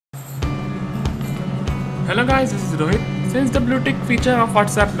Hello guys, this is Rohit. Since the blue tick feature of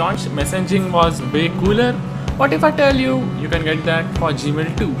WhatsApp launched, messaging was way cooler. What if I tell you you can get that for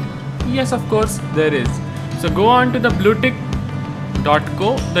Gmail too? Yes, of course, there is. So go on to the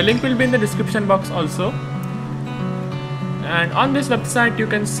bluetick.co. The link will be in the description box also. And on this website you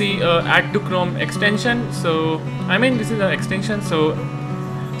can see add to Chrome extension. This is an extension, so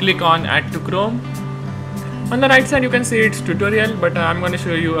click on add to Chrome. On the right side you can see its tutorial, but I'm going to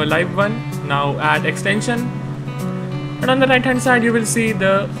show you a live one. Now add extension, and on the right hand side you will see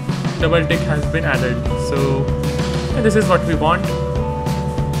the double tick has been added. So this is what we want.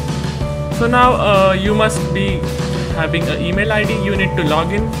 So now you must be having an email ID. You need to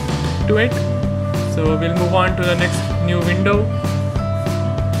log in to it. So we'll move on to the next new window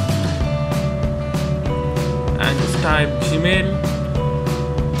and just type Gmail,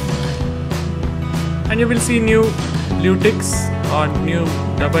 and you will see new blue ticks or new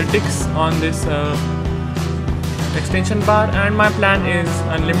double ticks on this extension bar. And my plan is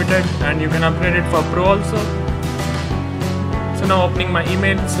unlimited, and you can upgrade it for Pro also. So now opening my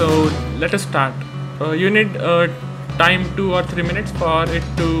email, so let us start. You need time 2 or 3 minutes for it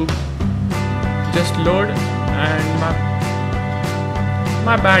to just load, and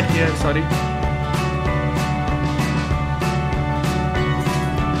my bad here, sorry.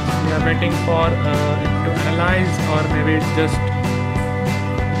 We are waiting for it to analyze, or maybe it's just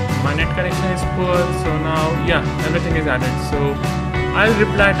my net connection is poor. So now everything is added. So I'll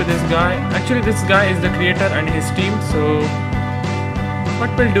reply to this guy. Actually this guy is the creator and his team. So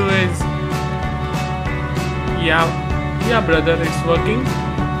what we'll do is yeah brother, it's working.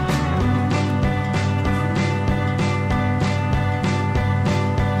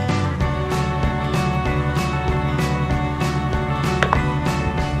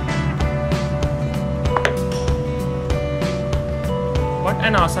 What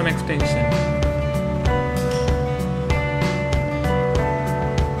an awesome extension.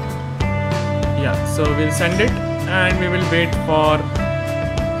 So we'll send it, and we will wait for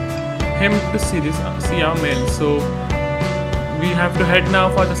him to see our mail. So we have to head now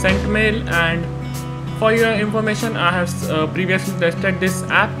for the sent mail. And for your information, I have previously tested this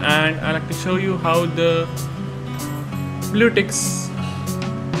app, and I like to show you how the blue ticks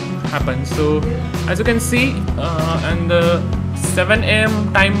happen. So as you can see, and the 7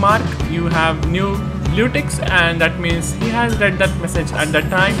 AM time mark, you have new blue ticks, and that means he has read that message at that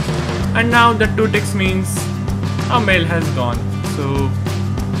time. And now the 2 ticks means our mail has gone. So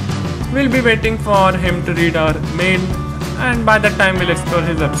we'll be waiting for him to read our mail, and by that time we'll explore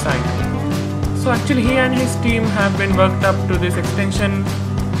his website. So actually he and his team have been worked up to this extension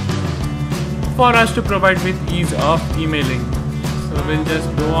for us to provide with ease of emailing. So we'll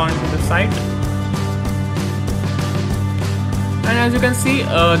just go on to the site. And as you can see,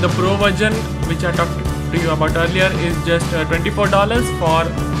 the Pro version, which I talked to you about earlier, is just $24 for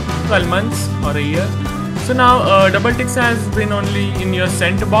 12 months or a year. So now double ticks has been only in your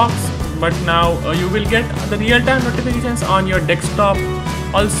sent box, but now you will get the real-time notifications on your desktop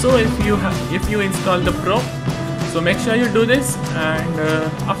also if you install the Pro. So make sure you do this, and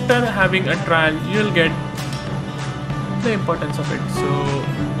after having a trial you'll get the importance of it. So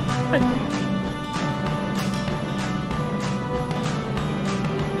thank you.